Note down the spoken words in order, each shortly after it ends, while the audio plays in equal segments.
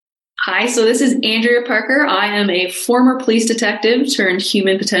Hi, so this is Andrea Parker. I am a former police detective turned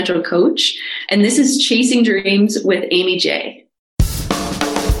human potential coach, and this is Chasing Dreams with Amy J.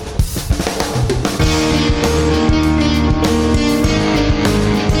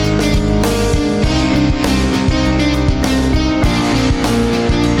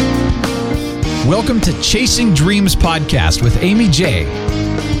 Welcome to Chasing Dreams podcast with Amy J.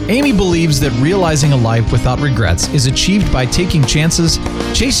 Amy believes that realizing a life without regrets is achieved by taking chances,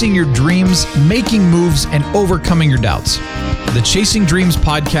 chasing your dreams, making moves, and overcoming your doubts. The Chasing Dreams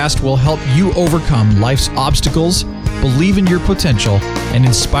podcast will help you overcome life's obstacles, believe in your potential, and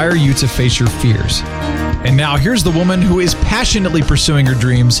inspire you to face your fears. And now here's the woman who is passionately pursuing her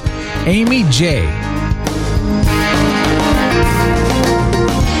dreams, Amy J.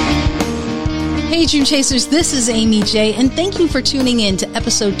 Hey Dream Chasers, this is Amy J, and thank you for tuning in to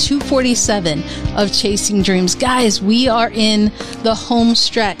episode 247 of Chasing Dreams. Guys, we are in the home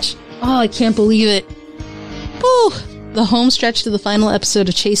stretch. Oh, I can't believe it. Woo! The home stretch to the final episode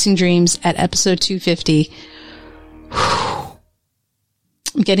of Chasing Dreams at episode 250. Whew.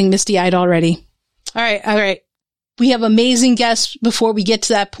 I'm getting misty-eyed already. All right. We have amazing guests before we get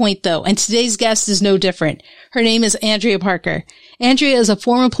to that point, though, and today's guest is no different. Her name is Andrea Parker. Andrea is a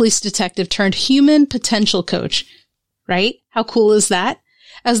former police detective turned human potential coach, right? How cool is that?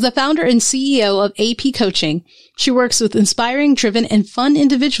 As the founder and CEO of AP Coaching, she works with inspiring, driven, and fun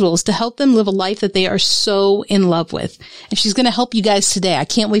individuals to help them live a life that they are so in love with. And she's going to help you guys today. I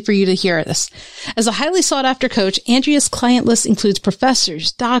can't wait for you to hear this. As a highly sought after coach, Andrea's client list includes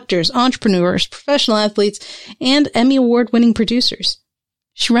professors, doctors, entrepreneurs, professional athletes, and Emmy Award winning producers.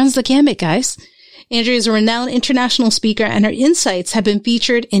 She runs the gamut, guys. Andrea is a renowned international speaker, and her insights have been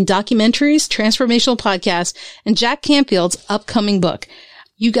featured in documentaries, transformational podcasts, and Jack Canfield's upcoming book.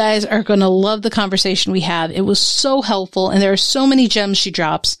 You guys are going to love the conversation we have. It was so helpful, and there are so many gems she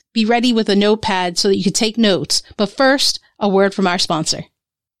drops. Be ready with a notepad so that you can take notes. But first, a word from our sponsor.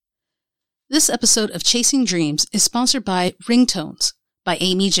 This episode of Chasing Dreams is sponsored by Ringtones by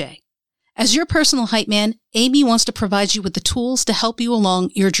Amy J. As your personal hype man, Amy wants to provide you with the tools to help you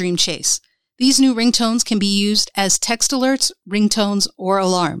along your dream chase. These new ringtones can be used as text alerts, ringtones, or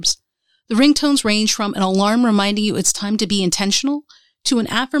alarms. The ringtones range from an alarm reminding you it's time to be intentional to an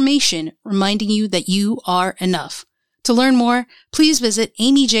affirmation reminding you that you are enough. To learn more, please visit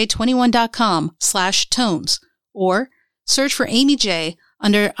amyj21.com/tones or search for Amy J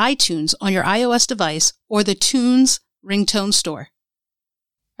under iTunes on your iOS device or the Tunes ringtone store.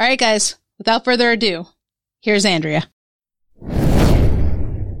 All right, guys, without further ado, here's Andrea.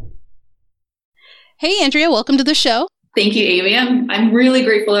 Hey, Andrea, welcome to the show. Thank you, Amy. I'm really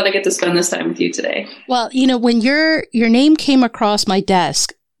grateful that I get to spend this time with you today. Well, you know, when your name came across my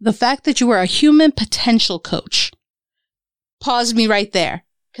desk, the fact that you were a human potential coach paused me right there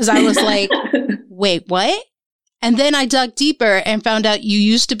because I was like, wait, what? And then I dug deeper and found out you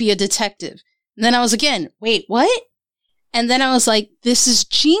used to be a detective. And then I was again, wait, what? And then I was like, this is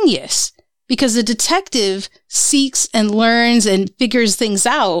genius because the detective seeks and learns and figures things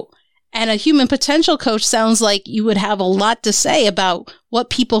out. And a human potential coach sounds like you would have a lot to say about what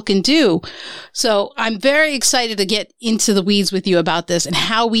people can do. So I'm very excited to get into the weeds with you about this and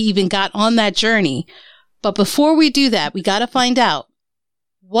how we even got on that journey. But before we do that, we got to find out,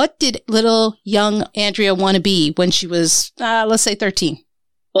 what did little young Andrea want to be when she was, let's say 13?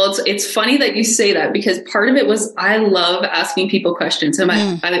 Well, it's funny that you say that because part of it was I love asking people questions. And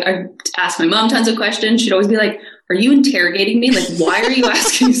I asked my mom tons of questions. She'd always be like, are you interrogating me? Like, why are you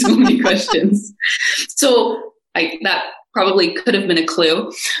asking so many questions? So that probably could have been a clue.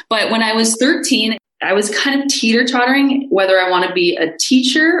 But when I was 13, I was kind of teeter-tottering whether I want to be a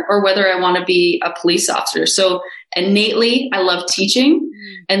teacher or whether I want to be a police officer. So innately, I love teaching.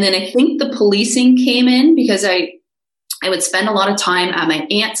 And then I think the policing came in because I would spend a lot of time at my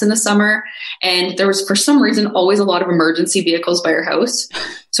aunt's in the summer, and there was, for some reason, always a lot of emergency vehicles by her house.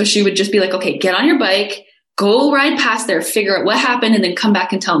 So she would just be like, okay, get on your bike, go ride past there, figure out what happened, and then come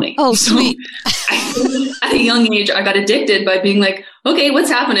back and tell me. Oh, sweet. So at a young age, I got addicted by being like, okay, what's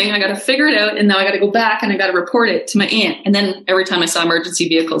happening? I got to figure it out, and now I got to go back and I got to report it to my aunt. And then every time I saw emergency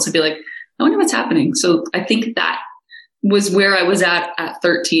vehicles, I'd be like, I wonder what's happening. So I think that was where I was at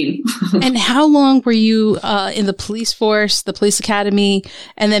 13. And how long were you in the police force, the police academy,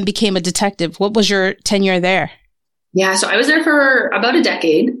 and then became a detective? What was your tenure there? Yeah, so I was there for about a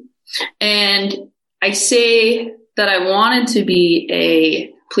decade. And I say that I wanted to be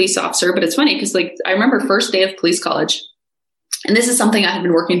a police officer, but it's funny because I remember first day of police college. And this is something I had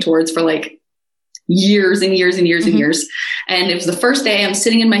been working towards for years and years and years and years. And it was the first day I'm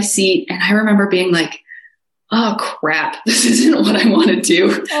sitting in my seat and I remember being like, oh crap, this isn't what I want to do.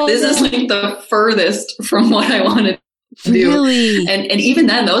 This is like the furthest from what I want to do. Really? And even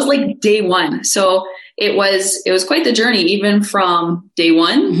then, that was like day one. So it was quite the journey, even from day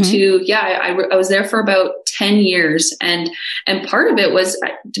one to, I was there for about 10 years. And part of it was,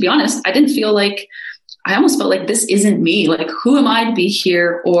 to be honest, I almost felt like this isn't me. Like, who am I to be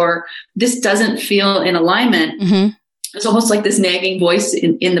here? Or this doesn't feel in alignment. It's almost like this nagging voice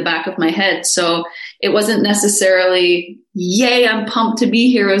in the back of my head. So it wasn't necessarily, yay, I'm pumped to be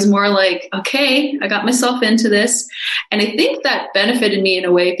here. It was more like, okay, I got myself into this. And I think that benefited me in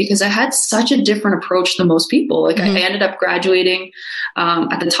a way because I had such a different approach than most people. Like I ended up graduating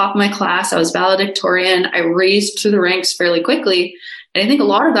at the top of my class. I was valedictorian. I raised through the ranks fairly quickly. And I think a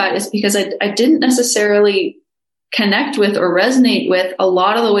lot of that is because I didn't necessarily connect with or resonate with a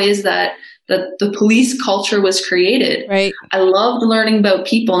lot of the ways that the police culture was created. Right. I loved learning about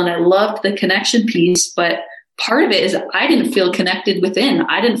people and I loved the connection piece, but part of it is I didn't feel connected within.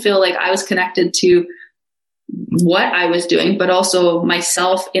 I didn't feel like I was connected to what I was doing, but also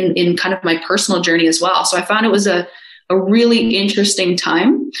myself in kind of my personal journey as well. So I found it was a really interesting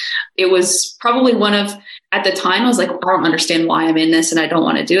time. It was probably at the time I was like, I don't understand why I'm in this and I don't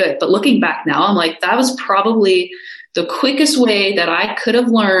want to do it. But looking back now, I'm like, that was probably the quickest way that I could have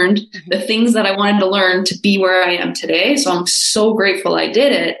learned the things that I wanted to learn to be where I am today. So I'm so grateful I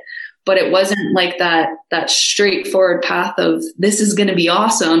did it, but it wasn't like that straightforward path of this is going to be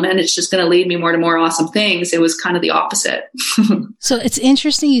awesome and it's just going to lead me more to more awesome things. It was kind of the opposite. So it's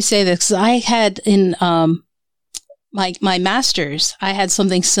interesting you say this because I had in my master's, I had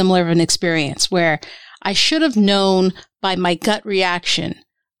something similar of an experience where I should have known by my gut reaction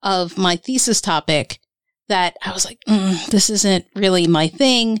of my thesis topic that I was like, this isn't really my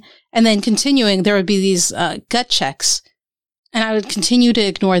thing. And then continuing, there would be these gut checks and I would continue to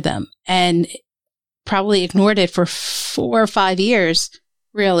ignore them and probably ignored it for 4 or 5 years,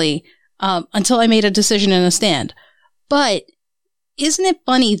 really, until I made a decision and a stand. But isn't it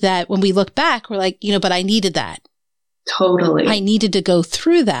funny that when we look back, we're like, but I needed that. Totally. I needed to go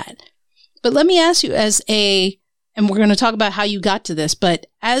through that. But let me ask you and we're going to talk about how you got to this, but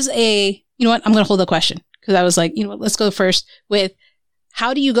I'm going to hold the question. Because I was like, let's go first with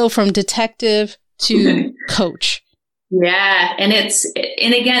how do you go from detective to coach? Yeah. And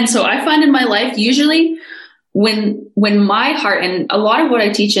again, so I find in my life, usually when my heart, and a lot of what I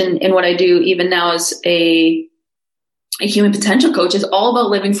teach and what I do even now as a human potential coach is all about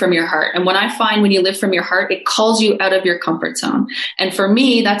living from your heart. And when you live from your heart, it calls you out of your comfort zone. And for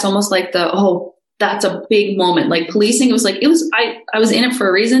me, that's almost like that's a big moment. Like policing, I was in it for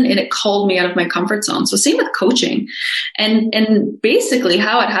a reason and it called me out of my comfort zone. So same with coaching. And basically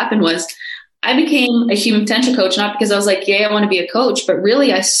how it happened was I became a human potential coach, not because I was like, I want to be a coach, but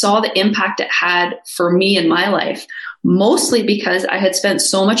really I saw the impact it had for me in my life, mostly because I had spent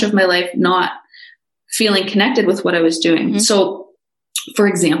so much of my life not feeling connected with what I was doing. So for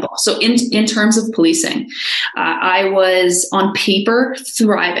example, so in terms of policing, I was on paper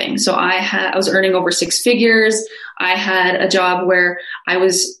thriving. So I was earning over 6 figures. I had a job where I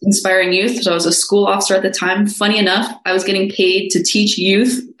was inspiring youth. So I was a school officer at the time. Funny enough, I was getting paid to teach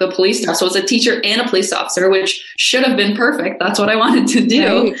youth the police stuff. So I was a teacher and a police officer, which should have been perfect. That's what I wanted to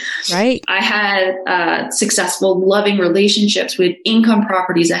do. Right. I had successful, loving relationships with income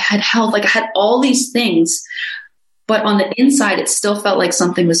properties. I had health. Like I had all these things. But on the inside, it still felt like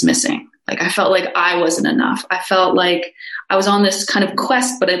something was missing. Like I felt like I wasn't enough. I felt like I was on this kind of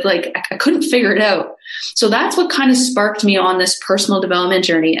quest, but I couldn't figure it out. So that's what kind of sparked me on this personal development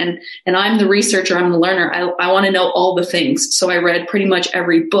journey. And I'm the researcher, I'm the learner. I want to know all the things. So I read pretty much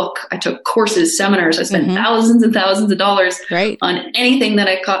every book. I took courses, seminars. I spent thousands and thousands of dollars on anything that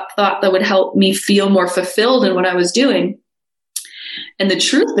I thought that would help me feel more fulfilled in what I was doing. And the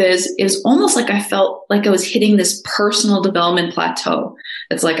truth is, it was almost like I felt like I was hitting this personal development plateau.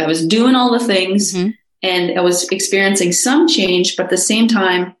 It's like I was doing all the things and I was experiencing some change, but at the same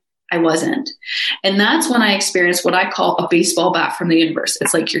time, I wasn't. And that's when I experienced what I call a baseball bat from the universe.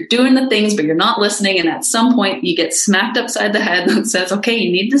 It's like you're doing the things, but you're not listening. And at some point you get smacked upside the head that says, okay,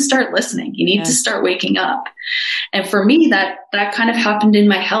 you need to start listening. You need to start waking up. And for me, that kind of happened in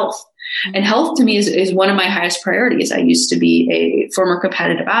my health. And health to me is one of my highest priorities. I used to be a former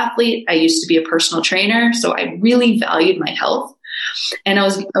competitive athlete. I used to be a personal trainer. So I really valued my health. And I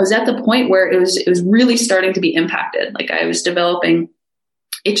was at the point where it was really starting to be impacted. Like I was developing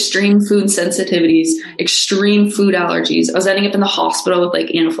extreme food sensitivities, extreme food allergies. I was ending up in the hospital with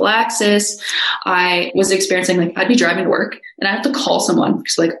like anaphylaxis. I was experiencing like I'd be driving to work and I have to call someone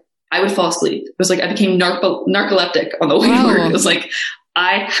because like I would fall asleep. It was like I became narcoleptic on the way to work. It was like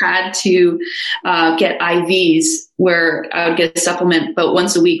I had to get IVs where I would get a supplement about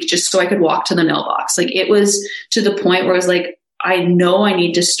once a week just so I could walk to the mailbox. Like it was to the point where I was like, I know I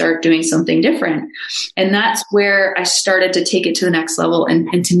need to start doing something different. And that's where I started to take it to the next level.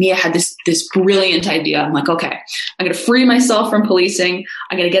 And to me, I had this brilliant idea. I'm like, okay, I'm going to free myself from policing.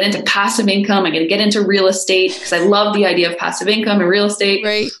 I'm going to get into passive income. I'm going to get into real estate because I love the idea of passive income and real estate.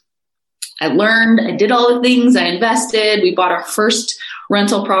 Right. I learned, I did all the things, I invested. We bought our first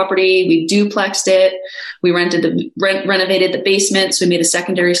rental property. We duplexed it. We renovated the basement. So we made a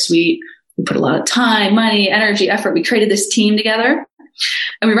secondary suite. We put a lot of time, money, energy, effort. We created this team together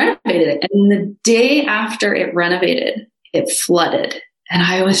and we renovated it. And the day after it renovated, it flooded. And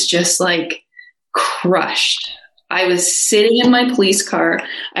I was just like crushed. I was sitting in my police car.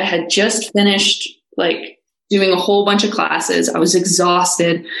 I had just finished like doing a whole bunch of classes. I was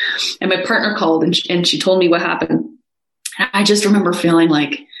exhausted. And my partner called and she told me what happened. And I just remember feeling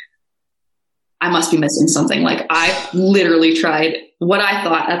like I must be missing something. Like I literally tried what I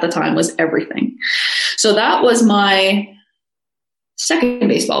thought at the time was everything. So that was my second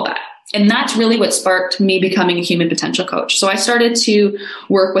baseball bat. And that's really what sparked me becoming a human potential coach. So I started to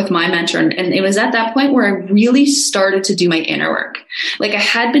work with my mentor. And it was at that point where I really started to do my inner work. Like I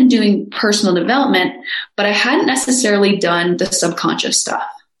had been doing personal development, but I hadn't necessarily done the subconscious stuff.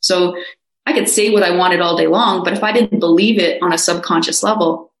 So I could say what I wanted all day long, but if I didn't believe it on a subconscious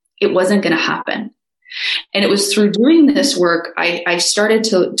level, it wasn't going to happen. And it was through doing this work, I started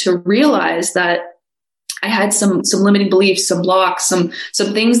to realize that I had some limiting beliefs, some blocks, some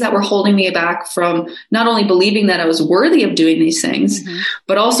things that were holding me back from not only believing that I was worthy of doing these things,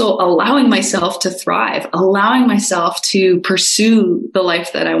 but also allowing myself to thrive, allowing myself to pursue the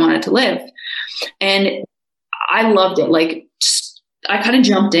life that I wanted to live. And I loved it. Like I kind of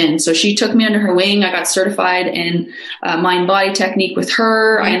jumped in. So she took me under her wing. I got certified in mind body technique with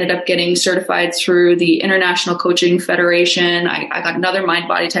her. I ended up getting certified through the International Coaching Federation. I got another mind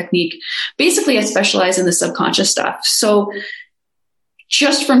body technique. Basically, I specialize in the subconscious stuff. So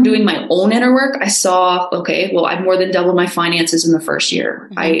just from doing my own inner work, I saw, okay, well, I've more than doubled my finances in the first year.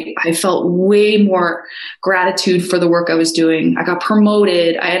 I felt way more gratitude for the work I was doing. I got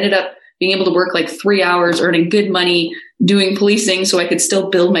promoted. I ended up being able to work like 3 hours, earning good money, doing policing so I could still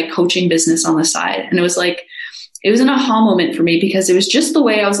build my coaching business on the side. And it was an aha moment for me because it was just the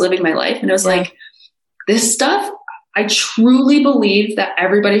way I was living my life. And it was like, this stuff, I truly believe that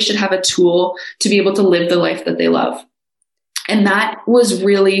everybody should have a tool to be able to live the life that they love. And that was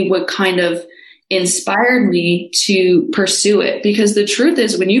really what kind of inspired me to pursue it. Because the truth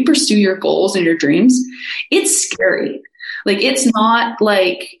is, when you pursue your goals and your dreams, it's scary. Like, it's not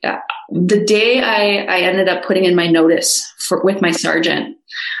like the day I ended up putting in my notice with my sergeant,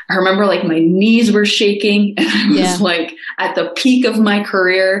 I remember like my knees were shaking and I was like at the peak of my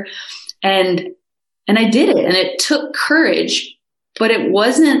career and I did it, and it took courage, but it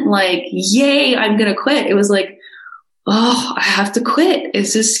wasn't like, yay, I'm going to quit. It was like, oh, I have to quit.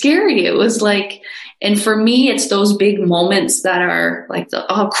 This is scary. It was like, and for me, it's those big moments that are like,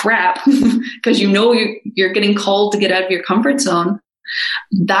 oh crap, because you're getting called to get out of your comfort zone.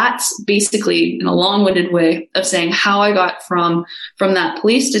 That's basically, in a long-winded way of saying how I got from that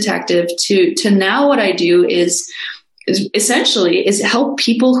police detective to now what I do is essentially help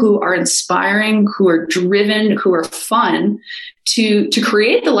people who are inspiring, who are driven, who are fun to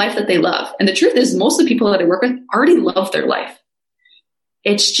create the life that they love. And the truth is, most of the people that I work with already love their life.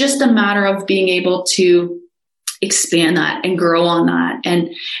 It's just a matter of being able to expand that and grow on that.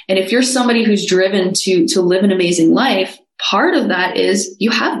 And if you're somebody who's driven to live an amazing life, part of that is you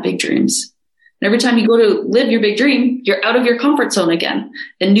have big dreams. And every time you go to live your big dream, you're out of your comfort zone again,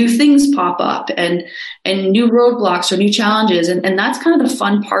 and new things pop up and new roadblocks or new challenges. And that's kind of the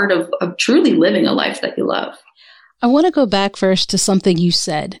fun part of truly living a life that you love. I want to go back first to something you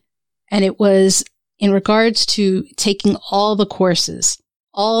said, and it was in regards to taking all the courses,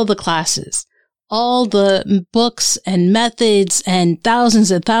 all the classes, all the books and methods and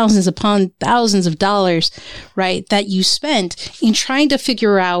thousands upon thousands of dollars, right, that you spent in trying to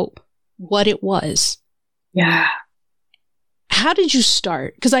figure out what it was. Yeah. How did you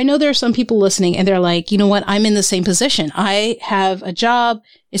start? Because I know there are some people listening and they're like, you know what? I'm in the same position. I have a job,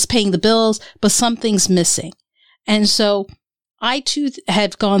 it's paying the bills, but something's missing. And so I too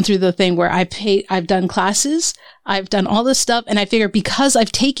have gone through the thing where I've done classes, I've done all this stuff, and I figure because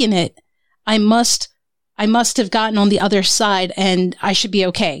I've taken it, I must have gotten on the other side and I should be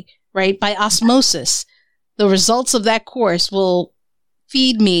okay, right? By osmosis, the results of that course will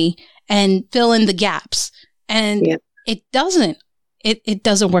feed me and fill in the gaps. And it doesn't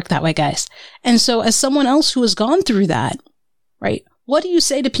work that way, guys. And so as someone else who has gone through that, right? what do you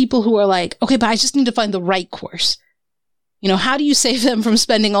say to people who are like, okay, but I just need to find the right course? You know, how do you save them from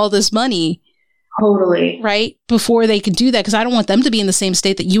spending all this money? Totally. Right? Before they can do that, because I don't want them to be in the same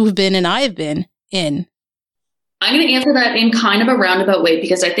state that you have been and I have been in. I'm going to answer that in kind of a roundabout way,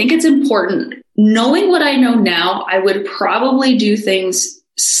 because I think it's important. Knowing what I know now, I would probably do things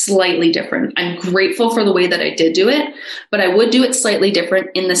slightly different. I'm grateful for the way that I did do it, but I would do it slightly different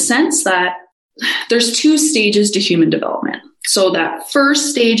in the sense that there's 2 stages to human development. So that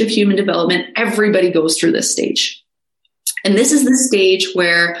first stage of human development, everybody goes through this stage. And this is the stage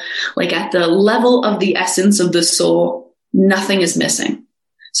where, like, at the level of the essence of the soul, nothing is missing.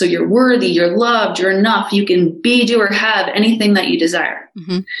 So you're worthy, you're loved, you're enough, you can be, do, or have anything that you desire.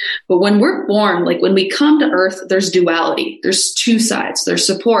 Mm-hmm. But when we're born, like when we come to earth, there's duality. There's 2 sides. There's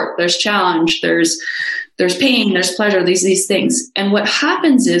support, there's challenge, there's pain, there's pleasure, these things. And what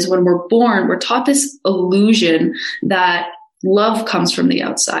happens is when we're born, we're taught this illusion that love comes from the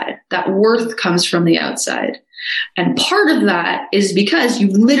outside, that worth comes from the outside. And part of that is because you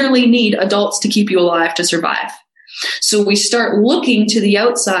literally need adults to keep you alive to survive. So we start looking to the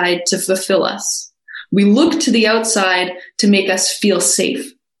outside to fulfill us. We look to the outside to make us feel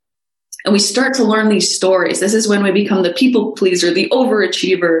safe. And we start to learn these stories. This is when we become the people pleaser, the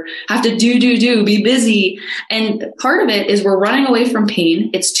overachiever, have to do, be busy. And part of it is we're running away from pain.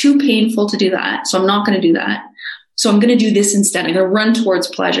 It's too painful to do that. So I'm not going to do that. So I'm going to do this instead. I'm going to run towards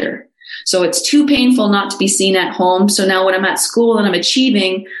pleasure. So it's too painful not to be seen at home. So now when I'm at school and I'm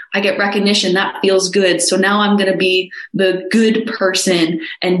achieving, I get recognition. That feels good. So now I'm going to be the good person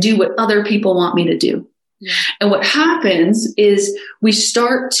and do what other people want me to do. Yeah. And what happens is we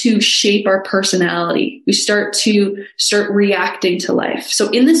start to shape our personality. We start reacting to life. So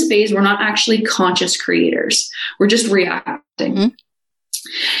in this phase, we're not actually conscious creators. We're just reacting. Mm-hmm.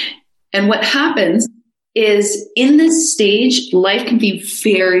 And what happens is in this stage, life can be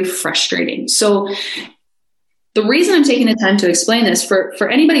very frustrating. So the reason I'm taking the time to explain this for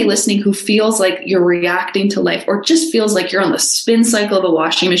anybody listening who feels like you're reacting to life or just feels like you're on the spin cycle of a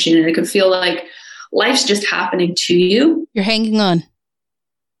washing machine and it could feel like life's just happening to you. You're hanging on.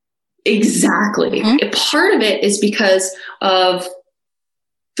 Exactly. Mm-hmm. Part of it is because of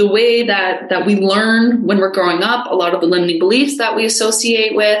the way that we learn when we're growing up, a lot of the limiting beliefs that we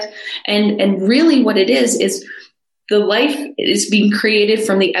associate with. And really what it is the life is being created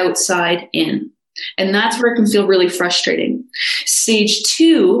from the outside in. And that's where it can feel really frustrating. Stage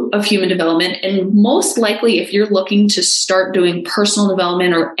 2 of human development, and most likely if you're looking to start doing personal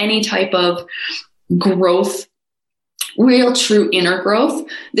development or any type of growth, real true inner growth,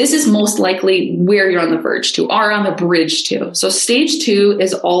 this is most likely where you're on the verge to, or on the bridge to. So stage 2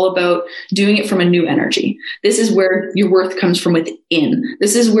 is all about doing it from a new energy. This is where your worth comes from within.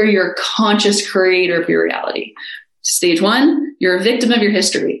 This is where you're a conscious creator of your reality. Stage 1, you're a victim of your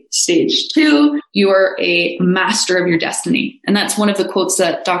history. Stage 2, you are a master of your destiny. And that's one of the quotes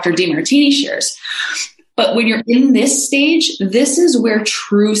that Dr. Demartini shares. But when you're in this stage, this is where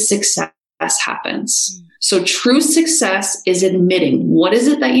true success happens. So true success is admitting what is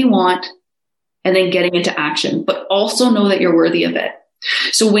it that you want and then getting into action, but also know that you're worthy of it.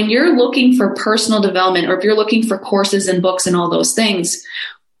 So when you're looking for personal development, or if you're looking for courses and books and all those things,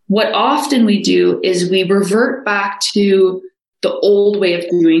 what often we do is we revert back to the old way of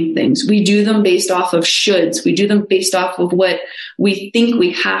doing things. We do them based off of shoulds. We do them based off of what we think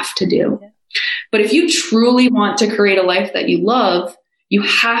we have to do. But if you truly want to create a life that you love, you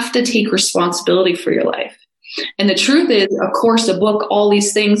have to take responsibility for your life. And the truth is, a course, a book, all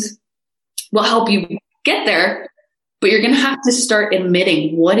these things will help you get there, but you're going to have to start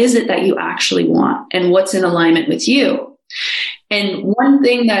admitting what is it that you actually want and what's in alignment with you. And one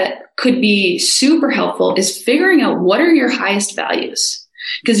thing that could be super helpful is figuring out what are your highest values.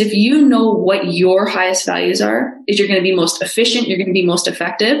 Because if you know what your highest values are, is you're going to be most efficient, you're going to be most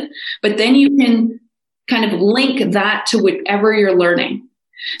effective, but then you can kind of link that to whatever you're learning.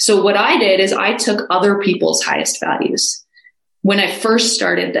 So what I did is I took other people's highest values when I first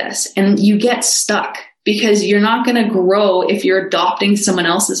started this, and you get stuck because you're not going to grow if you're adopting someone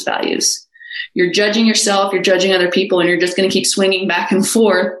else's values. You're judging yourself, you're judging other people, and you're just going to keep swinging back and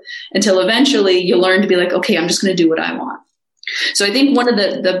forth until eventually you learn to be like, okay, I'm just going to do what I want. So I think one of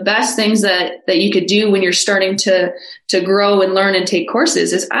the best things that you could do when you're starting to grow and learn and take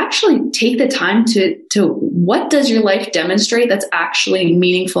courses is actually take the time to what does your life demonstrate that's actually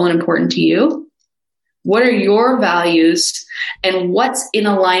meaningful and important to you? What are your values and what's in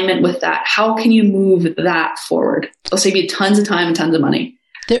alignment with that? How can you move that forward? It'll save you tons of time and tons of money.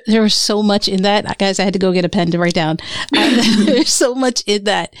 There was so much in that. Guys, I had to go get a pen to write down. There's so much in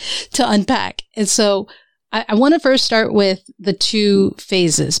that to unpack. And so I want to first start with the two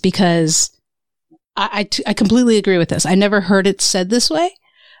phases because I completely agree with this. I never heard it said this way,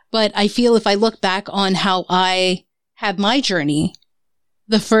 but I feel if I look back on how I had my journey,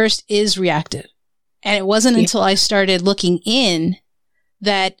 the first is reactive. And it wasn't until I started looking in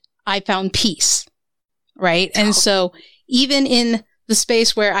that I found peace, right? And so even in the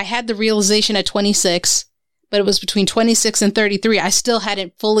space where I had the realization at 26, but it was between 26 and 33, I still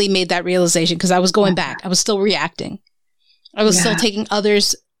hadn't fully made that realization because I was going back. I was still reacting. I was still taking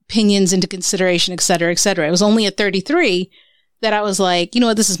others' opinions into consideration, et cetera, et cetera. It was only at 33 that I was like, you know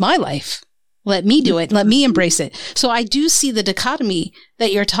what, this is my life. Let me do it. Let me embrace it. So I do see the dichotomy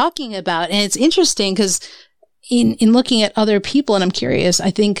that you're talking about. And it's interesting because in looking at other people, and I'm curious,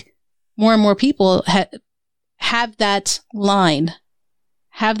 I think more and more people have that line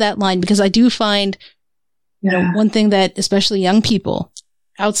because I do find, you know, one thing that especially young people,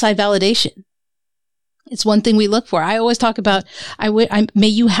 outside validation, it's one thing we look for. I always talk about, may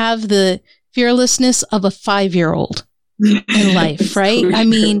you have the fearlessness of a 5-year-old in life, right? I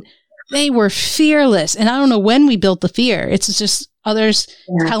mean, they were fearless. And I don't know when we built the fear. It's just others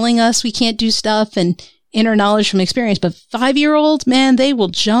telling us we can't do stuff and inner knowledge from experience. But 5-year-olds, man, they will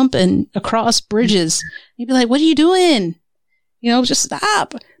jump and across bridges. You'd be like, what are you doing? You know, just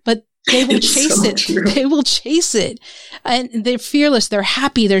stop. But they will chase it. True. They will chase it. And they're fearless. They're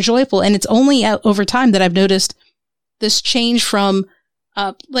happy. They're joyful. And it's only over time that I've noticed this change from,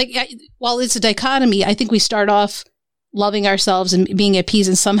 while it's a dichotomy, I think we start off loving ourselves and being at peace,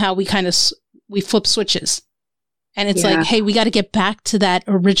 and somehow we flip switches. And it's like, hey, we got to get back to that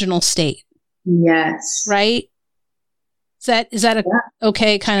original state. Yes. Right? Is that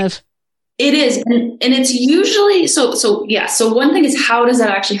okay kind of? It is. And it's usually, so one thing is, how does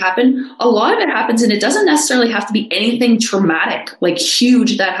that actually happen? A lot of it happens, and it doesn't necessarily have to be anything traumatic, like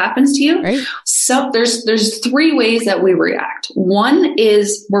huge that happens to you. Right. So there's 3 ways that we react. One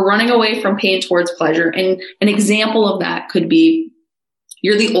is we're running away from pain towards pleasure. And an example of that could be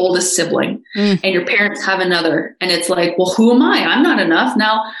you're the oldest sibling and your parents have another. And it's like, well, who am I? I'm not enough.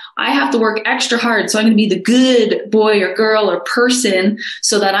 Now I have to work extra hard. So I'm going to be the good boy or girl or person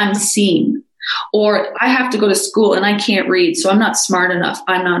so that I'm seen. Or I have to go to school and I can't read, so I'm not smart enough.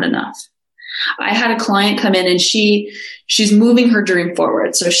 I'm not enough. I had a client come in and she's moving her dream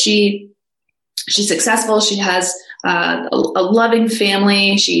forward. So she's successful. She has a loving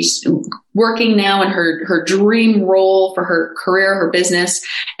family. She's working now in her dream role for her career, her business,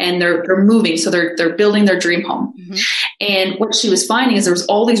 and they're moving. So they're building their dream home. Mm-hmm. And what she was finding is there was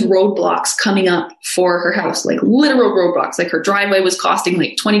all these roadblocks coming up for her house, like literal roadblocks. Like her driveway was costing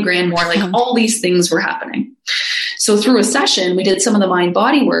like 20 grand more. Like all these things were happening. So through a session, we did some of the mind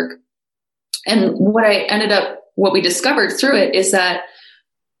body work. And what we discovered through it is that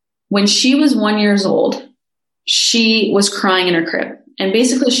when she was 1 year old, she was crying in her crib. And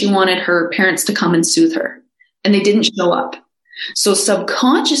basically she wanted her parents to come and soothe her. And they didn't show up. So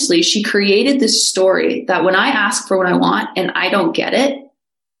subconsciously, she created this story that when I ask for what I want and I don't get it,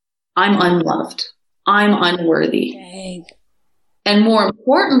 I'm unloved. I'm unworthy. Dang. And more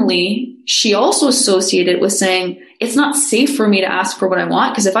importantly, she also associated with saying, it's not safe for me to ask for what I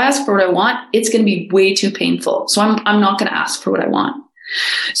want, because if I ask for what I want, it's going to be way too painful. So I'm not going to ask for what I want.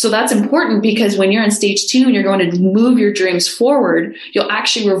 So that's important, because when you're in stage 2 and you're going to move your dreams forward, you'll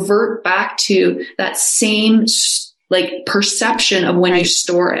actually revert back to that same like perception of when you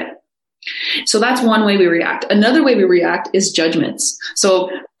store it. So that's one way we react. Another way we react is judgments. So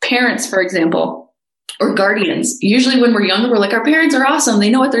parents, for example, or guardians, usually when we're younger, we're like, our parents are awesome. They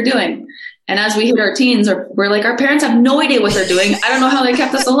know what they're doing. And as we hit our teens, we're like, our parents have no idea what they're doing. I don't know how they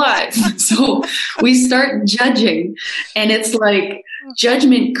kept us alive. So we start judging. And it's like,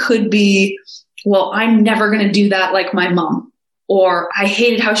 judgment could be, well, I'm never going to do that like my mom. Or I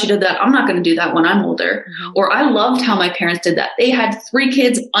hated how she did that. I'm not going to do that when I'm older. Mm-hmm. Or I loved how my parents did that. They had 3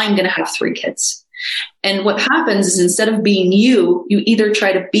 kids. I'm going to have 3 kids. And what happens is, instead of being you either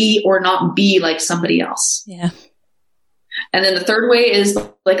try to be or not be like somebody else. Yeah. And then the third way is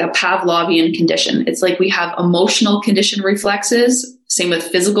like a Pavlovian condition. It's like we have emotional condition reflexes, same with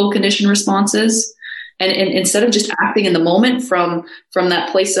physical condition responses. And instead of just acting in the moment from that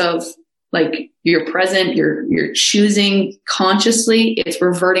place of like you're present, you're choosing consciously, it's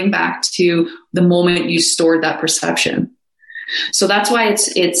reverting back to the moment you stored that perception. So that's why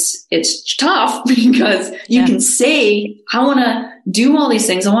it's tough, because you can say, I want to do all these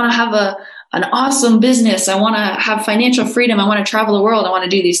things. I want to have an awesome business. I want to have financial freedom. I want to travel the world. I want to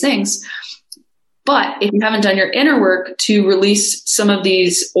do these things. But if you haven't done your inner work to release some of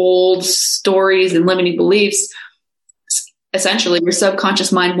these old stories and limiting beliefs, essentially your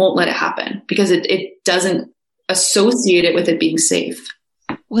subconscious mind won't let it happen because it doesn't associate it with it being safe.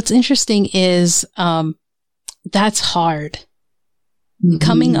 What's interesting is that's hard. Mm-hmm.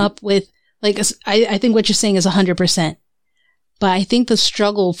 Coming up with, like, I think what you're saying is 100%. But I think the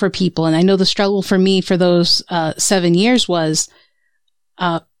struggle for people, and I know the struggle for me for those 7 years was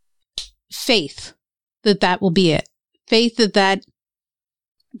faith that will be it. Faith that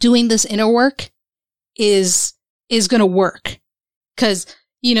doing this inner work is going to work. Because,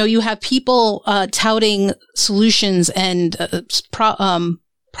 you know, you have people touting solutions and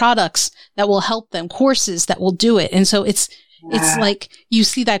products that will help them, courses that will do it. And so it's like you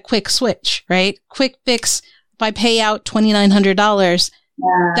see that quick switch, right? Quick fix. If I pay out $2,900,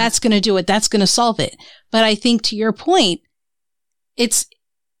 that's going to do it. That's going to solve it. But I think to your point, it's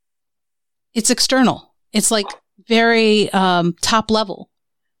external. It's like very top level.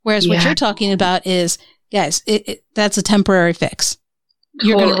 Whereas what you're talking about is, guys, that's a temporary fix.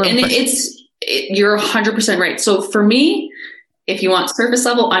 You're you're 100% right. So for me, if you want surface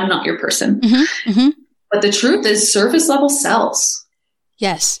level, I'm not your person. Mm-hmm, mm-hmm. But the truth is, surface level sells.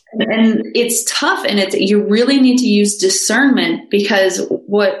 Yes. And it's tough, and you really need to use discernment, because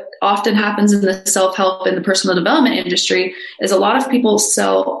what often happens in the self-help and the personal development industry is a lot of people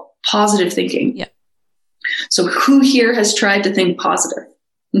sell positive thinking. Yeah. So who here has tried to think positive?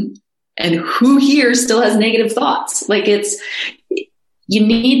 And who here still has negative thoughts? Like, you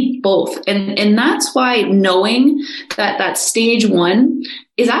need both. And that's why knowing that stage one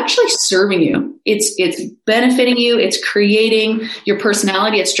is actually serving you. It's benefiting you. It's creating your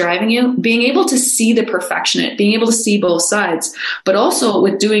personality. It's driving you. Being able to see the perfection, being able to see both sides, but also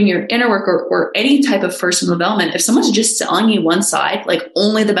with doing your inner work or any type of personal development. If someone's just selling you one side, like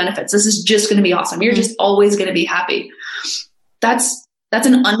only the benefits, this is just going to be awesome, you're just always going to be happy. That's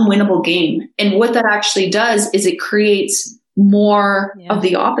an unwinnable game. And what that actually does is it creates more of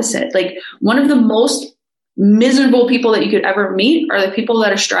the opposite. Like, one of the most miserable people that you could ever meet are the people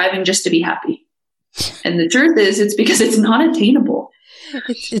that are striving just to be happy. And the truth is, it's because it's not attainable.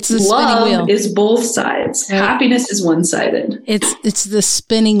 It's the spinning wheel. Love is both sides. Right. Happiness is one-sided. It's the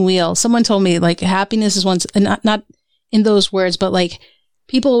spinning wheel. Someone told me, like, happiness is not in those words, but like,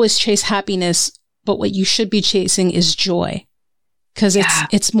 people always chase happiness, but what you should be chasing is joy, because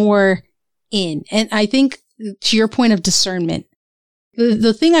it's more in. And I think, to your point of discernment,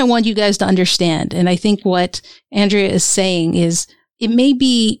 the thing I want you guys to understand, and I think what Andrea is saying is, it may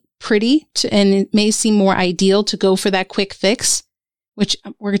be pretty and it may seem more ideal to go for that quick fix, which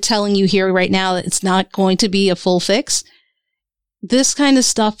we're telling you here right now that it's not going to be a full fix. This kind of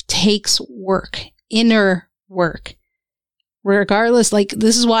stuff takes work, inner work. Regardless, like,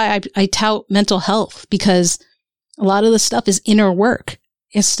 this is why I tout mental health, because a lot of the stuff is inner work.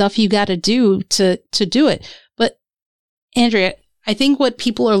 It's stuff you got to do to do it. But Andrea, I think what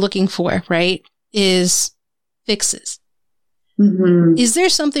people are looking for, right, is fixes. Mm-hmm. Is there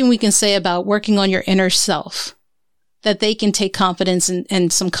something we can say about working on your inner self that they can take confidence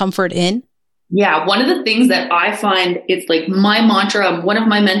and some comfort in? Yeah. One of the things that I find, it's like my mantra, one of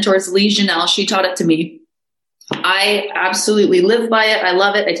my mentors, Lee Janelle, she taught it to me. I absolutely live by it. I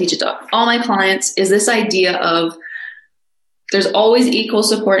love it. I teach it to all my clients, is this idea of, there's always equal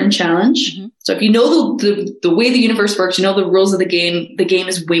support and challenge. Mm-hmm. So if you know the way the universe works, you know the rules of the game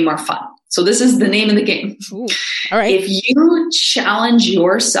is way more fun. So this is the name of the game. Ooh, all right. If you challenge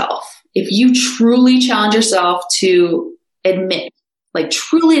yourself, if you truly challenge yourself to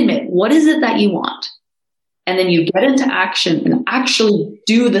truly admit, what is it that you want? And then you get into action and actually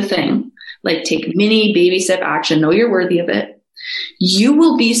do the thing, like take mini baby step action, know you're worthy of it, you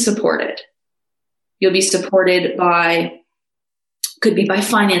will be supported. You'll be supported by, could be by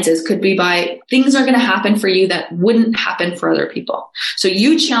finances, could be by things are going to happen for you that wouldn't happen for other people. So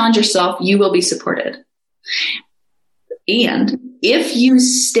you challenge yourself, you will be supported. And if you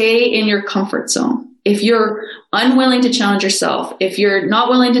stay in your comfort zone, if you're unwilling to challenge yourself, if you're not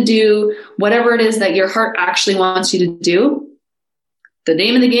willing to do whatever it is that your heart actually wants you to do, the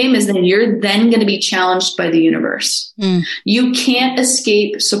name of the game is then you're then going to be challenged by the universe. Mm. You can't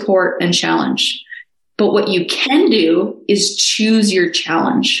escape support and challenge. But what you can do is choose your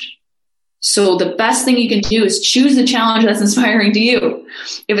challenge. So the best thing you can do is choose the challenge that's inspiring to you.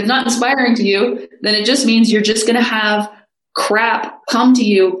 If it's not inspiring to you, then it just means you're just going to have crap come to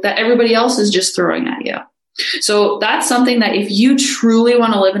you that everybody else is just throwing at you. So that's something that if you truly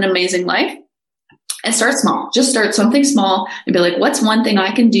want to live an amazing life, and start small, just start something small and be like, what's one thing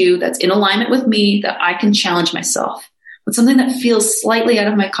I can do that's in alignment with me that I can challenge myself? What's something that feels slightly out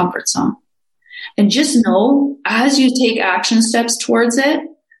of my comfort zone? And just know, as you take action steps towards it,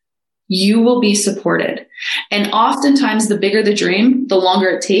 you will be supported. And oftentimes the bigger the dream, the longer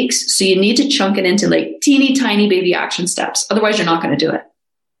it takes. So you need to chunk it into like teeny tiny baby action steps. Otherwise you're not going to do it.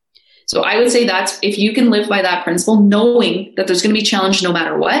 So I would say that's, if you can live by that principle, knowing that there's going to be challenge no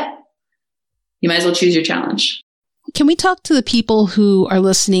matter what, you might as well choose your challenge. Can we talk to the people who are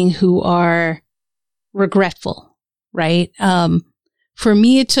listening who are regretful, right? For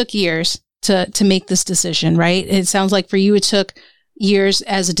me, it took years to make this decision, right? It sounds like for you, it took years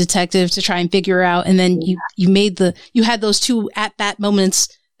as a detective to try and figure out. And then you had those two at-bat moments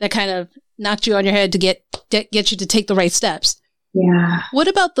that kind of knocked you on your head to get you to take the right steps. Yeah. What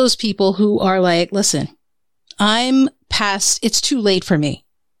about those people who are like, listen, I'm past, it's too late for me.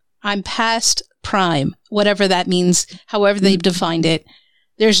 I'm past prime, whatever that means, however they've defined it.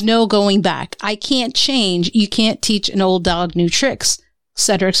 There's no going back. I can't change. You can't teach an old dog new tricks, et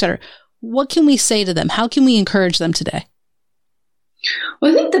cetera, et cetera. What can we say to them? How can we encourage them today?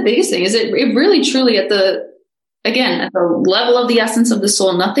 Well, I think the biggest thing is it really truly at the level of the essence of the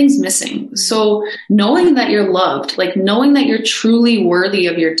soul, nothing's missing. So knowing that you're loved, like knowing that you're truly worthy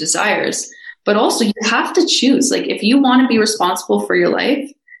of your desires, but also you have to choose. Like if you want to be responsible for your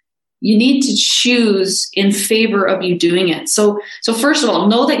life, you need to choose in favor of you doing it. So first of all,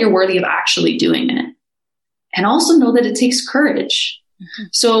 know that you're worthy of actually doing it. And also know that it takes courage. Mm-hmm.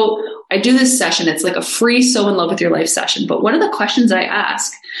 So I do this session. It's like a free So in Love with Your Life session. But one of the questions I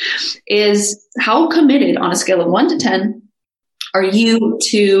ask is, how committed on a scale of 1 to 10 are you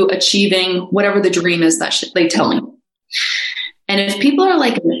to achieving whatever the dream is that they tell me? And if people are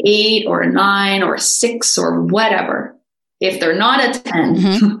like an 8 or a 9 or a 6 or whatever, if they're not a 10,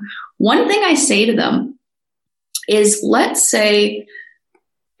 mm-hmm. One thing I say to them is, let's say,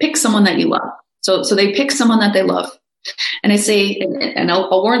 pick someone that you love. So they pick someone that they love. And I say, and I'll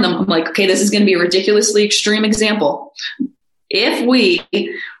warn them, I'm like, okay, this is going to be a ridiculously extreme example. If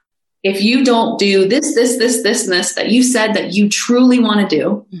you don't do this, and this that you said that you truly want to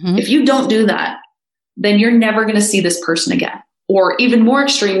do, mm-hmm. if you don't do that, then you're never going to see this person again. Or even more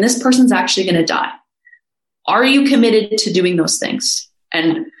extreme, this person's actually going to die. Are you committed to doing those things?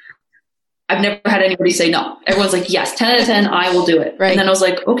 And I've never had anybody say no. Everyone's like, yes, 10 out of 10, I will do it. Right. And then I was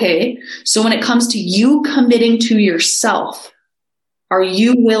like, okay, so when it comes to you committing to yourself, are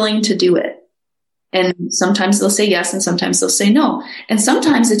you willing to do it? And sometimes they'll say yes, and sometimes they'll say no. And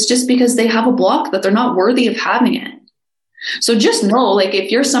sometimes it's just because they have a block that they're not worthy of having it. So just know, like,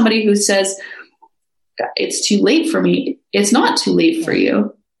 if you're somebody who says, it's too late for me, it's not too late for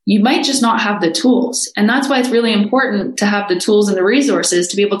you. You might just not have the tools. And that's why it's really important to have the tools and the resources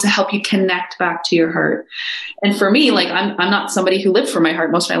to be able to help you connect back to your heart. And for me, like, I'm not somebody who lived from my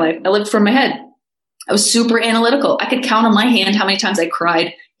heart most of my life. I lived from my head. I was super analytical. I could count on my hand how many times I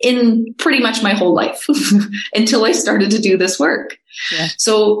cried in pretty much my whole life until I started to do this work. Yeah.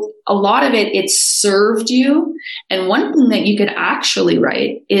 So a lot of it served you. And one thing that you could actually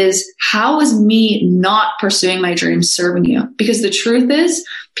write is, how is me not pursuing my dreams serving you? Because the truth is,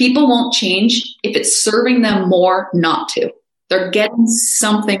 people won't change if it's serving them more not to. They're getting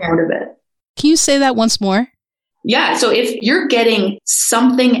something out of it. Can you say that once more? Yeah. So if you're getting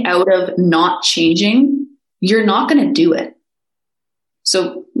something out of not changing, you're not going to do it.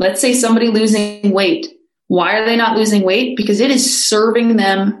 So let's say somebody losing weight. Why are they not losing weight? Because it is serving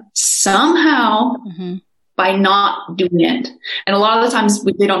them somehow mm-hmm. by not doing it. And a lot of the times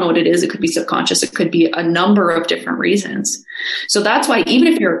they don't know what it is. It could be subconscious. It could be a number of different reasons. So that's why,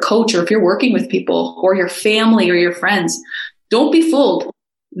 even if you're a coach or if you're working with people or your family or your friends, don't be fooled.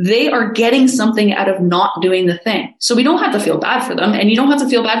 They are getting something out of not doing the thing. So we don't have to feel bad for them, and you don't have to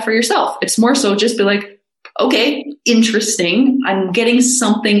feel bad for yourself. It's more so just be like, okay, interesting. I'm getting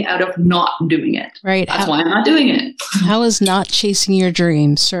something out of not doing it. Right. That's why I'm not doing it. How is not chasing your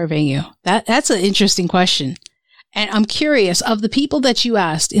dreams serving you? That's an interesting question. And I'm curious, of the people that you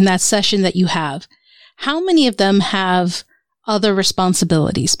asked in that session that you have, how many of them have other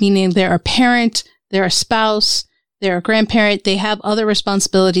responsibilities? Meaning they're a parent, they're a spouse, they're a grandparent, they have other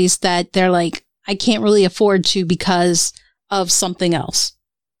responsibilities that they're like, I can't really afford to because of something else.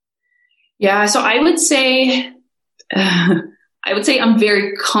 Yeah, so I would say I'm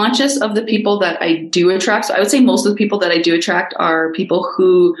very conscious of the people that I do attract. So I would say most of the people that I do attract are people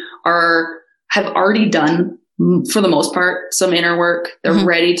who have already done, for the most part, some inner work. They're mm-hmm.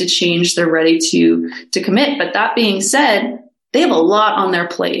 ready to change. They're ready to commit. But that being said, they have a lot on their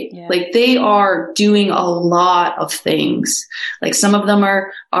plate. Yeah. Like, they are doing a lot of things. Like, some of them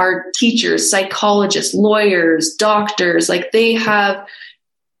are teachers, psychologists, lawyers, doctors. Like, they have,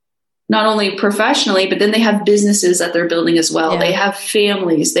 not only professionally, but then they have businesses that they're building as well. Yeah. They have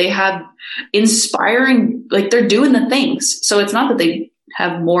families, they have inspiring, like, they're doing the things. So it's not that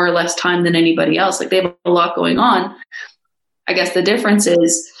have more or less time than anybody else. Like, they have a lot going on. I guess the difference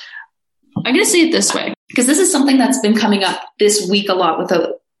is, I'm going to say it this way, because this is something that's been coming up this week a lot with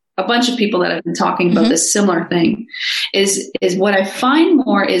a bunch of people that have been talking about this similar thing, is what I find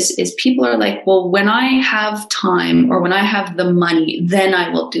more is people are like, well, when I have time or when I have the money, then I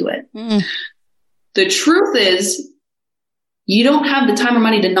will do it. The truth is, you don't have the time or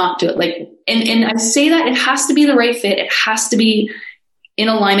money to not do it. Like, and I say that it has to be the right fit. It has to be in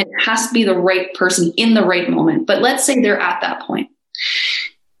alignment. It has to be the right person in the right moment. But let's say they're at that point.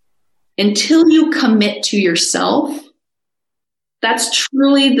 Until you commit to yourself, that's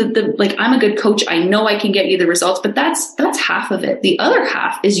truly the like, I'm a good coach. I know I can get you the results, but that's half of it. The other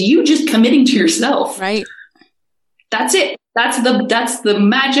half is you just committing to yourself. Right. That's it. That's the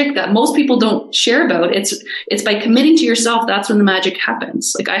magic that most people don't share about. It's by committing to yourself. That's when the magic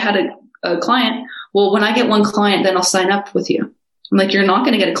happens. Like, I had a client. Well, when I get one client, then I'll sign up with you. I'm like, you're not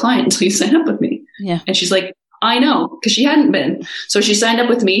going to get a client until you sign up with me. Yeah. And she's like, I know, because she hadn't been. So she signed up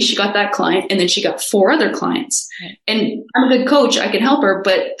with me. She got that client, and then she got 4 other clients. Right. And I'm a good coach. I can help her.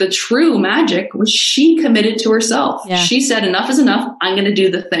 But the true magic was she committed to herself. Yeah. She said, enough is enough. I'm going to do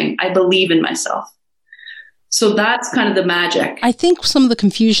the thing. I believe in myself. So that's kind of the magic. I think some of the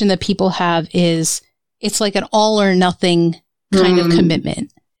confusion that people have is it's like an all or nothing kind of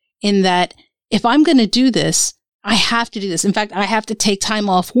commitment, in that if I'm going to do this, I have to do this. In fact, I have to take time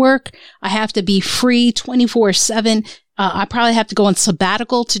off work. I have to be free 24/7. I probably have to go on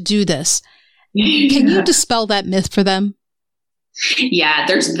sabbatical to do this. Can you dispel that myth for them? Yeah,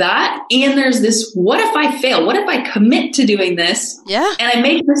 there's that. And there's this, what if I fail? What if I commit to doing this? Yeah. And I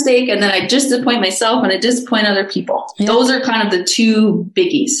make a mistake, and then I disappoint myself and I disappoint other people. Yeah. Those are kind of the 2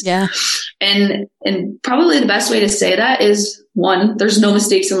 biggies. Yeah. And probably the best way to say that is, 1, there's no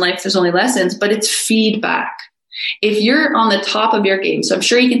mistakes in life. There's only lessons, but it's feedback. If you're on the top of your game, so I'm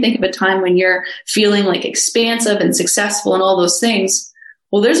sure you can think of a time when you're feeling like expansive and successful and all those things.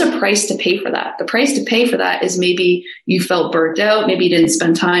 Well, there's a price to pay for that. The price to pay for that is maybe you felt burnt out. Maybe you didn't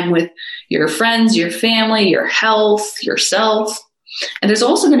spend time with your friends, your family, your health, yourself. And there's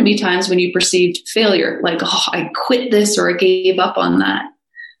also going to be times when you perceived failure, like, oh, I quit this or I gave up on that.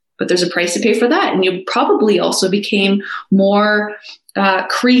 But there's a price to pay for that. And you probably also became more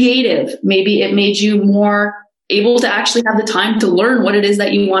creative. Maybe it made you more able to actually have the time to learn what it is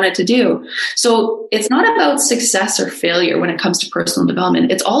that you wanted to do. So it's not about success or failure when it comes to personal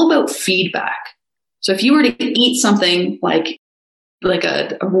development. It's all about feedback. So if you were to eat something like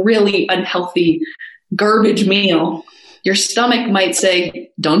a really unhealthy garbage meal, your stomach might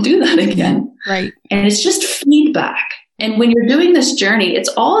say, don't do that again. Right. And it's just feedback. And when you're doing this journey,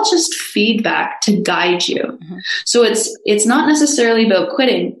 it's all just feedback to guide you. Mm-hmm. So it's not necessarily about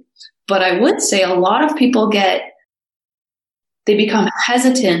quitting. But I would say a lot of people they become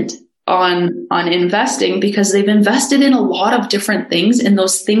hesitant on investing because they've invested in a lot of different things and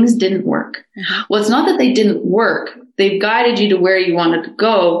those things didn't work. Mm-hmm. Well, it's not that they didn't work. They've guided you to where you wanted to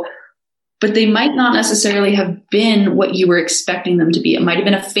go, but they might not necessarily have been what you were expecting them to be. It might have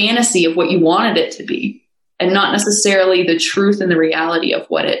been a fantasy of what you wanted it to be and not necessarily the truth and the reality of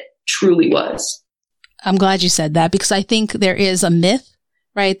what it truly was. I'm glad you said that, because I think there is a myth,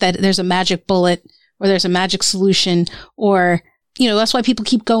 right? That there's a magic bullet or there's a magic solution, or, that's why people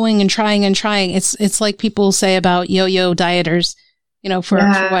keep going and trying and trying. It's like people say about yo-yo dieters, for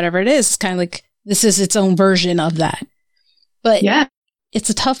whatever it is. It's kind of like, this is its own version of that. But it's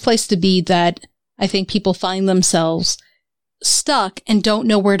a tough place to be, that I think people find themselves stuck and don't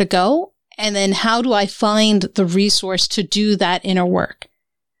know where to go. And then how do I find the resource to do that inner work?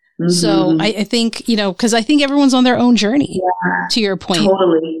 So I think, because I think everyone's on their own journey, to your point,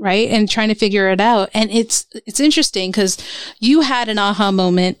 totally. Right? And trying to figure it out. And it's interesting because you had an aha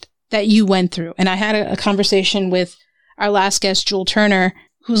moment that you went through. And I had a conversation with our last guest, Jewel Turner,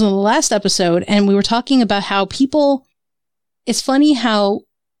 who's on the last episode. And we were talking about how it's funny how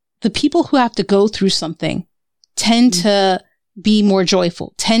the people who have to go through something tend to be more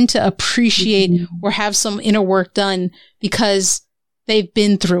joyful, tend to appreciate or have some inner work done because they've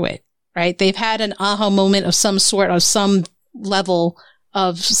been through it, right? They've had an aha moment of some sort, of some level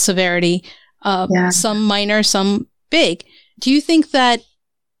of severity, some minor, some big. Do you think that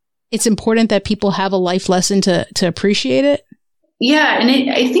it's important that people have a life lesson to appreciate it? Yeah. And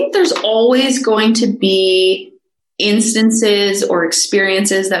I think there's always going to be instances or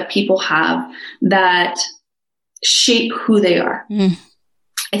experiences that people have that shape who they are.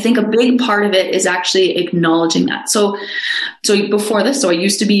 I think a big part of it is actually acknowledging that. So before this, I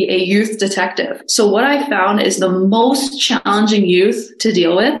used to be a youth detective. So what I found is the most challenging youth to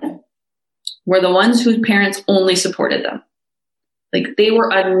deal with were the ones whose parents only supported them. Like they were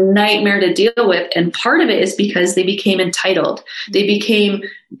a nightmare to deal with. And part of it is because they became entitled. They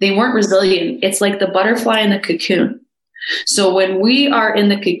weren't resilient. It's like the butterfly in the cocoon. So when we are in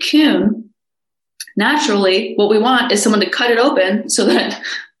the cocoon, naturally, what we want is someone to cut it open so that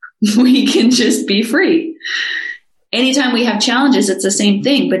we can just be free. Anytime we have challenges, it's the same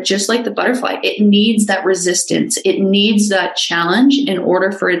thing, but just like the butterfly, it needs that resistance. It needs that challenge in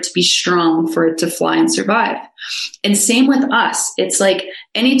order for it to be strong, for it to fly and survive. And same with us. It's like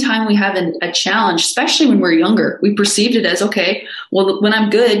anytime we have a challenge, especially when we're younger, we perceived it as, okay, well, when I'm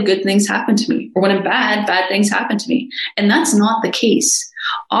good, good things happen to me. Or when I'm bad, bad things happen to me. And that's not the case.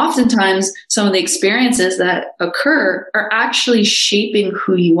 Oftentimes, some of the experiences that occur are actually shaping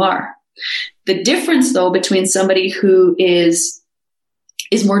who you are. The difference, though, between somebody who is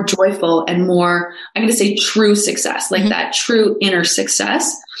more joyful and more, I'm going to say true success, like that true inner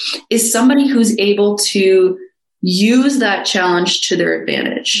success, is somebody who's able to use that challenge to their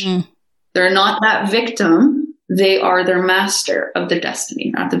advantage. They're not that victim. They are their master of the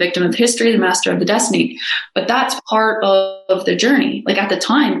destiny, not the victim of history, the master of the destiny. But that's part of the journey. Like at the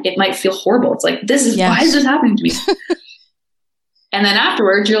time, it might feel horrible. It's like, why is this happening to me? And then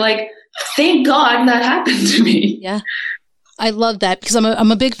afterwards, you're like, thank God that happened to me. Yeah. I love that because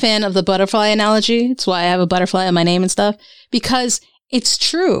I'm a big fan of the butterfly analogy. It's why I have a butterfly in my name and stuff, because it's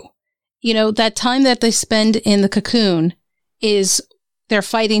true. You know, that time that they spend in the cocoon is they're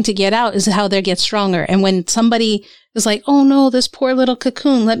fighting to get out, is how they get stronger. And when somebody is like, oh no, this poor little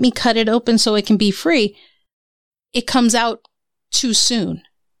cocoon, let me cut it open so it can be free, it comes out too soon.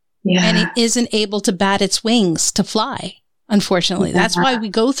 Yeah. And it isn't able to bat its wings to fly. Unfortunately, that's why we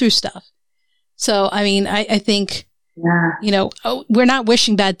go through stuff. So, I mean, I think, you know, we're not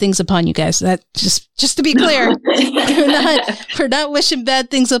wishing bad things upon you guys. That just to be clear, we're not wishing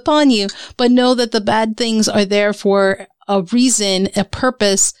bad things upon you, but know that the bad things are there for a reason, a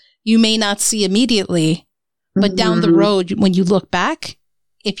purpose you may not see immediately, but down the road, when you look back,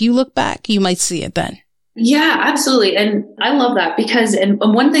 if you look back, you might see it then. Yeah, absolutely. And I love that because, and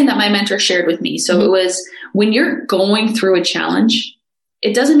one thing that my mentor shared with me, so it was when you're going through a challenge,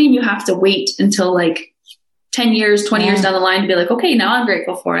 it doesn't mean you have to wait until like 10 years, 20 years down the line to be like, okay, now I'm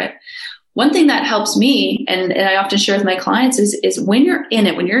grateful for it. One thing that helps me, and I often share with my clients is when you're in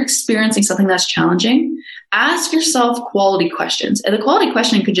it, when you're experiencing something that's challenging, ask yourself quality questions. And the quality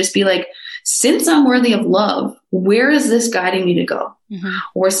question could just be like, since I'm worthy of love, where is this guiding me to go?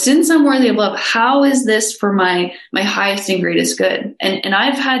 Or since I'm worthy of love, how is this for my highest and greatest good? And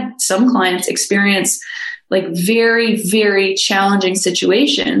I've had some clients experience like very, very challenging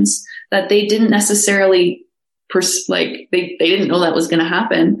situations that they didn't necessarily they didn't know that was going to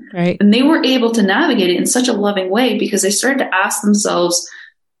happen. Right. And they were able to navigate it in such a loving way because they started to ask themselves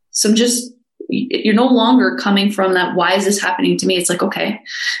you're no longer coming from that, why is this happening to me? It's like, okay,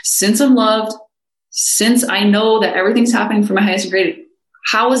 since I'm loved, since I know that everything's happening for my highest and greatest,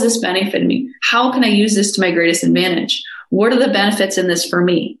 how is this benefiting me? How can I use this to my greatest advantage? What are the benefits in this for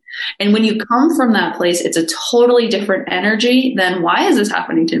me? And when you come from that place, it's a totally different energy than, why is this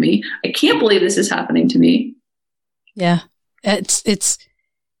happening to me? I can't believe this is happening to me. Yeah. It's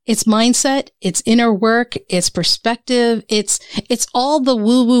mindset, it's inner work, it's perspective, it's all the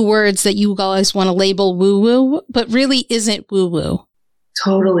woo-woo words that you guys want to label woo-woo, but really isn't woo-woo.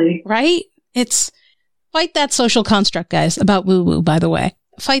 Totally. Right? Fight that social construct, guys, about woo-woo, by the way.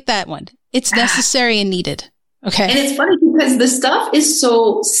 Fight that one. It's necessary and needed. Okay. And it's funny because the stuff is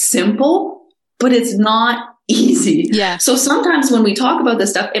so simple, but it's not easy. Yeah. So sometimes when we talk about this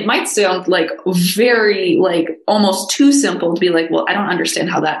stuff, it might sound like very, like almost too simple to be like, well, I don't understand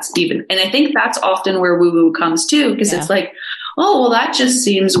how that's even. And I think that's often where woo-woo comes too, because it's like, oh, well, that just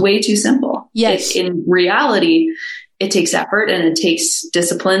seems way too simple. Yes. In reality, it takes effort and it takes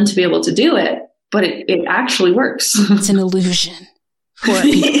discipline to be able to do it, but it actually works. It's an illusion for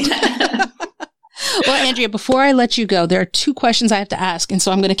people. Well, Andrea, before I let you go, there are 2 questions I have to ask. And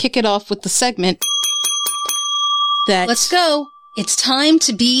so I'm going to kick it off with the segment that, let's go, it's time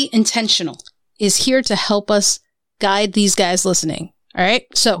to be intentional, is here to help us guide these guys listening. All right.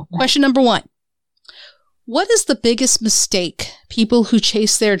 So question number 1, what is the biggest mistake people who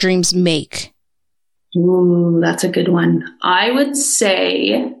chase their dreams make? Ooh, that's a good one. I would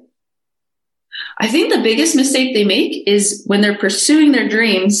say, I think the biggest mistake they make is when they're pursuing their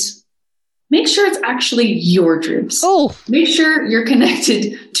dreams, make sure it's actually your dreams. Oh, make sure you're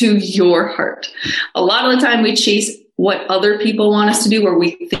connected to your heart. A lot of the time we chase what other people want us to do or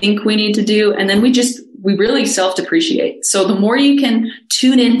we think we need to do. And then we really self-depreciate. So the more you can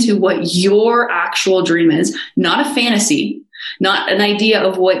tune into what your actual dream is, not a fantasy, not an idea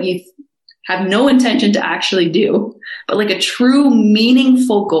of what you have no intention to actually do, But like a true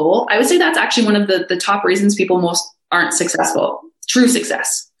meaningful goal, I would say that's actually one of the top reasons people most aren't successful. True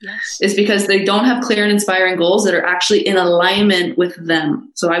success is because they don't have clear and inspiring goals that are actually in alignment with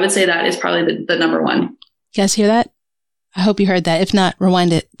them. So I would say that is probably the number one. You guys hear that? I hope you heard that. If not,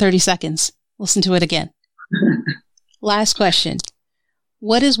 rewind it 30 seconds. Listen to it again. Last question.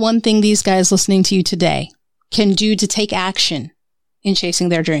 What is one thing these guys listening to you today can do to take action in chasing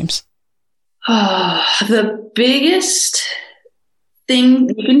their dreams? The biggest thing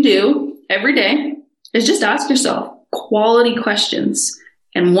you can do every day is just ask yourself quality questions.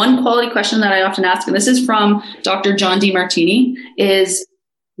 And one quality question that I often ask, and this is from Dr. John Demartini, is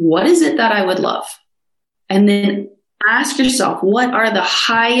what is it that I would love? And then ask yourself, what are the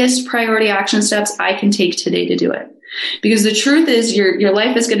highest priority action steps I can take today to do it? Because the truth is your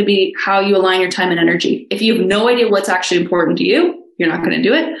life is going to be how you align your time and energy. If you have no idea what's actually important to you, you're not going to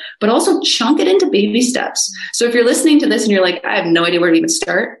do it, but also chunk it into baby steps. So if you're listening to this and you're like, I have no idea where to even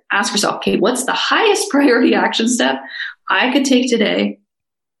start, ask yourself, okay, what's the highest priority action step I could take today?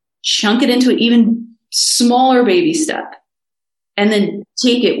 Chunk it into an even smaller baby step. And then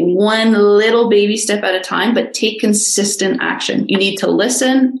take it one little baby step at a time, but take consistent action. You need to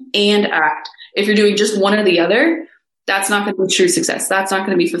listen and act. If you're doing just one or the other, that's not going to be true success. That's not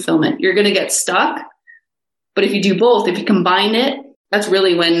going to be fulfillment. You're going to get stuck. But if you do both, if you combine it, that's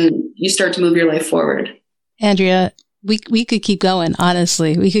really when you start to move your life forward. Andrea, we could keep going,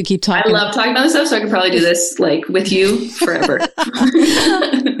 honestly. We could keep talking. I love talking about this stuff, so I could probably do this like with you forever.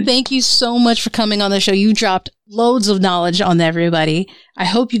 Thank you so much for coming on the show. You dropped loads of knowledge on everybody. I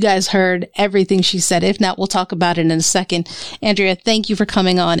hope you guys heard everything she said. If not, we'll talk about it in a second. Andrea, thank you for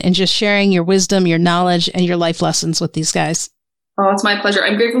coming on and just sharing your wisdom, your knowledge, and your life lessons with these guys. Oh, it's my pleasure.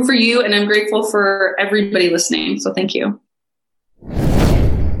 I'm grateful for you, and I'm grateful for everybody listening. So thank you.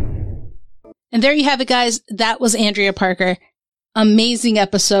 And there you have it, guys. That was Andrea Parker. Amazing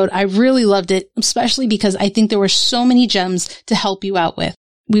episode. I really loved it, especially because I think there were so many gems to help you out with.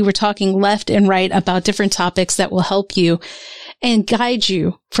 We were talking left and right about different topics that will help you and guide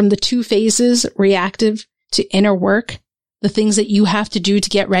you from the two phases, reactive to inner work, the things that you have to do to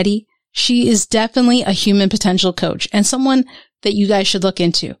get ready. She is definitely a human potential coach and someone that you guys should look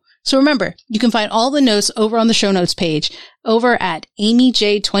into. So remember, you can find all the notes over on the show notes page over at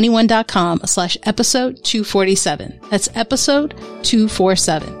amyj21.com/episode 247. That's episode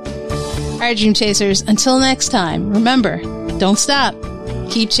 247. All right, Dream Chasers, until next time, remember, don't stop.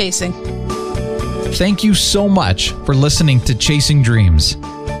 Keep chasing. Thank you so much for listening to Chasing Dreams.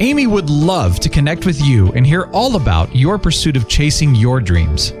 Amy would love to connect with you and hear all about your pursuit of chasing your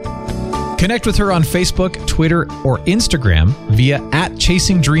dreams. Connect with her on Facebook, Twitter, or Instagram via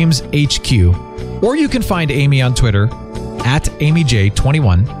 @ChasingDreamsHQ. Or you can find Amy on Twitter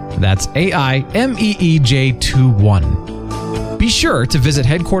 @AmyJ21. That's AIMEEJ21. Be sure to visit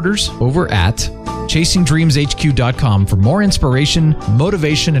headquarters over at ChasingDreamsHQ.com for more inspiration,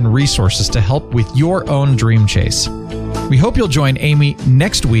 motivation, and resources to help with your own dream chase. We hope you'll join Amy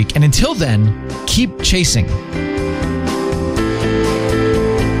next week, and until then, keep chasing.